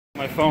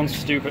My phone's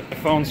stupid. My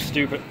phone's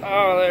stupid.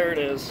 Oh, there it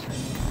is.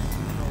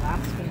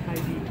 Alaskan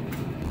HyVee.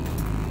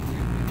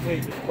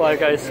 Wait,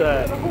 like I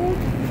said,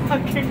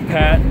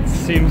 Pat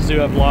seems to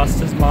have lost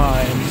his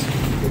mind.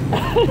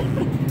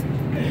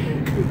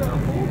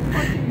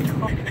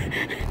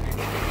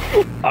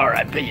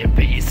 R.I.P. in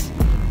peace,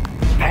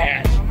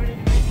 Pat.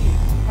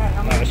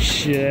 Oh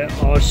shit!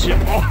 Oh shit!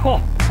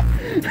 Oh!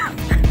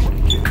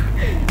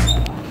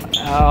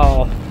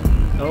 Ow!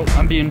 Oh,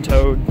 I'm being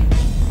towed.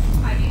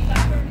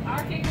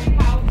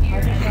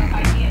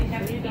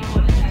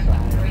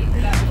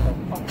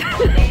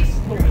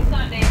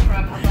 Sunday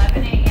from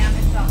 11 a.m.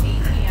 until 8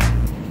 p.m.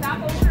 Stop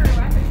over to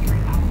Refectory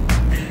House.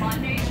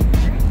 Monday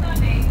through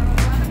Sunday from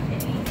 11 to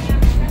 8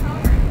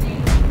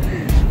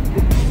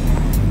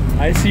 p.m.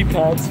 I see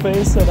Pat's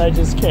face and I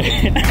just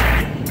can't.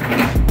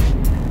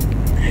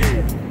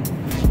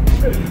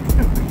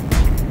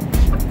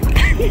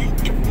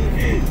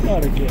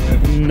 Not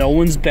again. No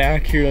one's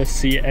back here to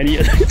see any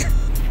of this.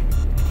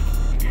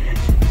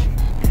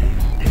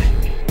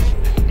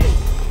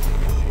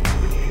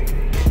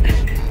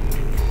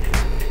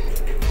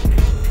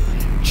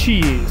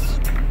 Cheese.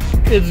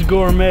 It's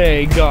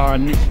gourmet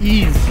gone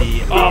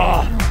easy.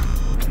 Oh.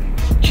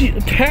 Gee,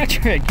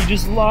 Patrick, you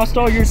just lost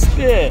all your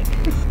spit.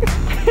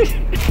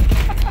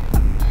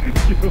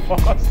 you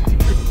lost your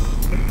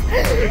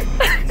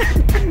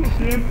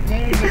damn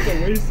man, that's a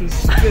waste of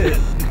spit.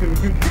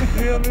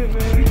 Damn it,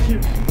 man.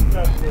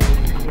 That's really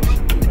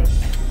good.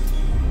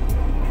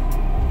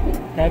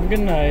 Have a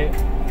good night.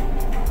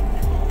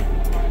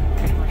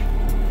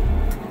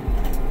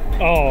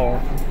 Oh.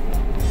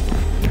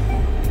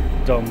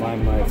 Don't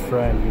mind my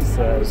friend, he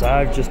says.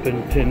 I've just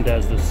been pinned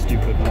as the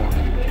stupid one.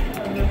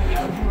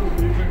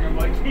 I'm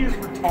like, he's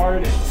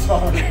retarded,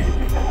 sorry.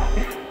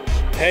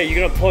 Hey, you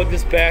gonna plug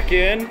this back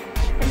in?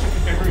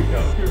 Here we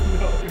go.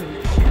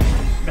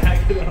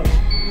 Back it up.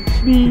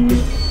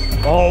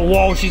 Oh,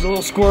 whoa, she's a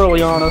little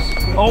squirrely on us.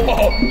 Oh,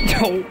 oh,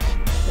 oh.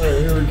 Alright,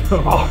 here we go.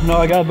 Oh, no,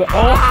 I got.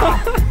 Oh!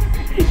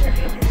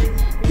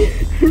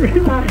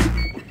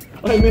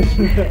 I missed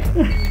that.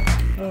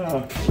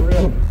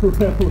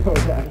 Railroad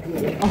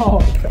accident. Oh,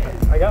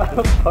 I got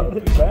a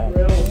fucking back.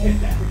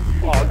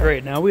 Oh,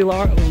 great. Now we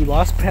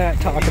lost Pat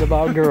talking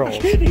about girls.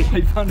 Kitty.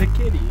 I found a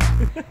kitty.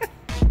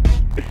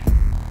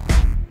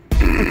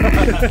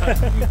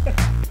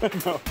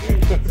 No,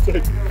 that's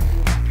like,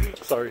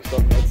 sorry,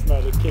 son, that's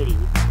not a kitty.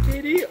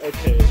 Kitty?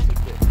 Okay, it's a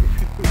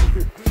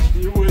kitty.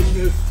 You win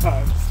this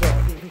time,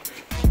 son.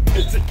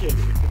 It's a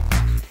kitty.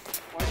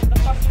 Why did the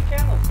fucking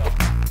camera go?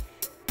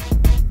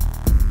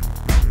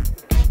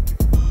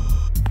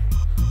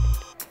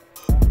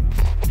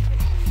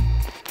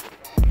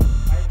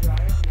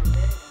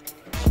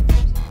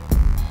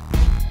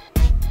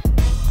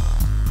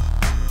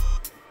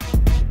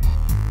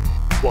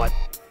 What?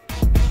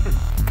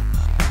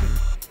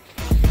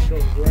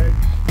 Goes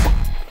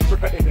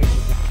right in there.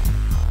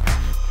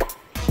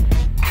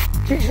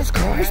 Jesus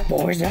Christ,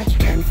 boys, that's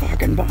 10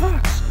 fucking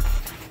bucks.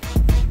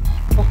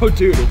 Oh,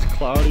 dude, it's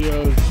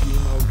Claudio's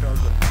emo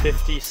cousin.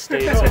 50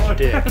 States of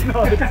Dick.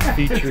 No,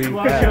 featuring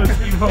Claudio's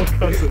Pat. emo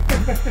cousin.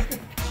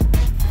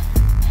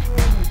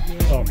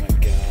 Oh my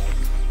god.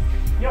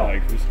 Yo,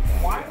 like, who's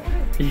Claudio?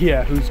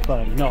 Yeah, who's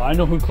Claudio? No, I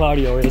know who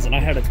Claudio is, and I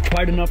had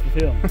quite enough of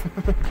him.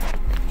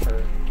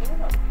 Her.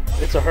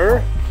 It's a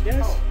her?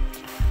 Yes.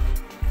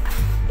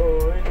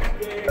 Oh,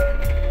 it's big.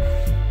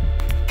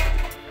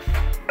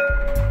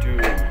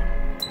 Dude.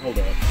 Hold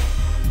up.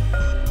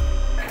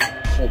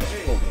 Hold up,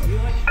 hold up. Do you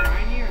like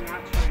shiny or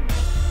not shiny?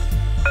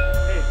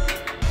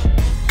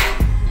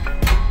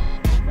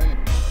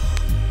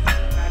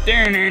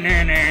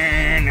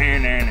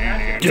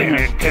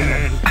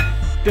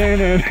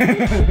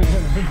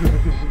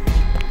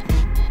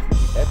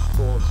 That's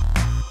cool.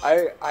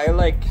 I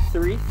like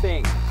 3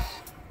 things.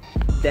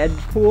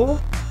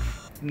 Deadpool,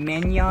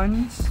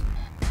 Minions,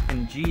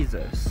 and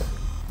Jesus.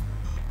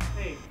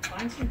 Hey,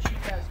 find some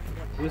cheap ass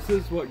people. This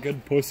is what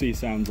good pussy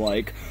sounds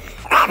like.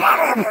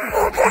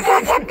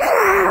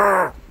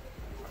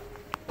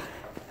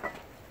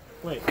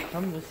 Wait,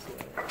 come this way.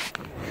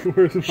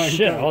 Where's my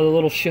Shit, all the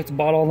little shits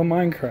bought all the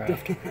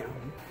Minecraft.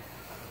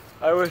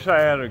 I wish I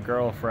had a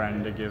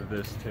girlfriend to give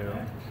this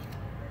to.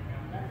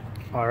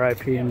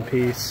 R.I.P. in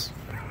peace.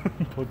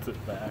 Puts it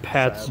back.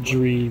 Pat's sadly.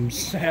 dreams.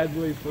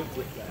 Sadly puts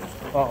it back.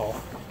 Uh-oh.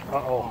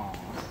 Uh-oh.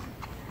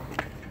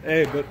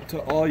 Hey, but to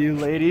all you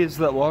ladies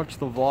that watch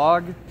the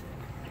vlog,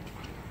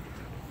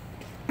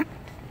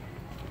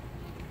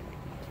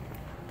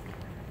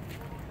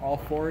 all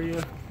 4 of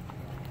you.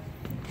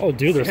 Oh,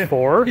 dude, there's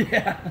 4?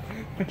 Yeah.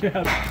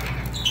 Yeah.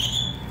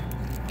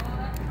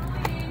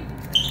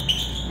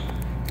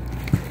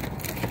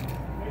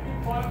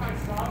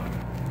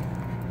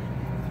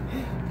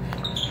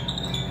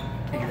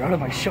 You're out of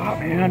my shop,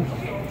 man.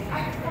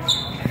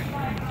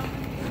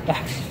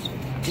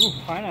 Ooh,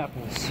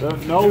 pineapples.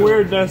 No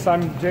weirdness,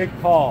 I'm Jake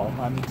Paul.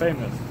 I'm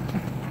famous.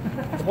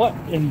 What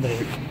in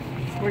the...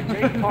 We're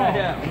Jake Paul.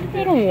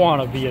 I don't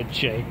want to be a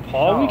Jake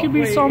Paul. We could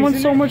be someone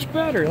so much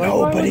better. Like, No,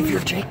 why but would if we-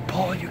 you're Jake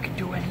Paul, you can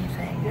do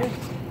anything.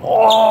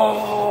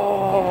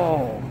 Oh!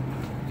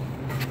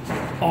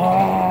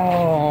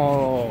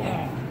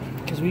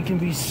 we can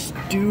be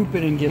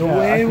stupid and get Yeah,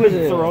 away I with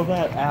could it. throw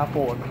that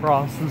apple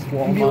across this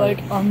Walmart. And be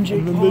like, I'm Jake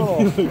and then Paul.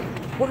 they'd be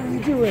like, what are you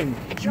doing?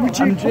 You're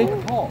I'm Jake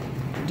Paul.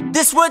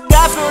 This what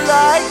guys are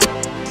like.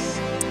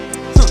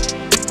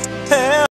 Hell.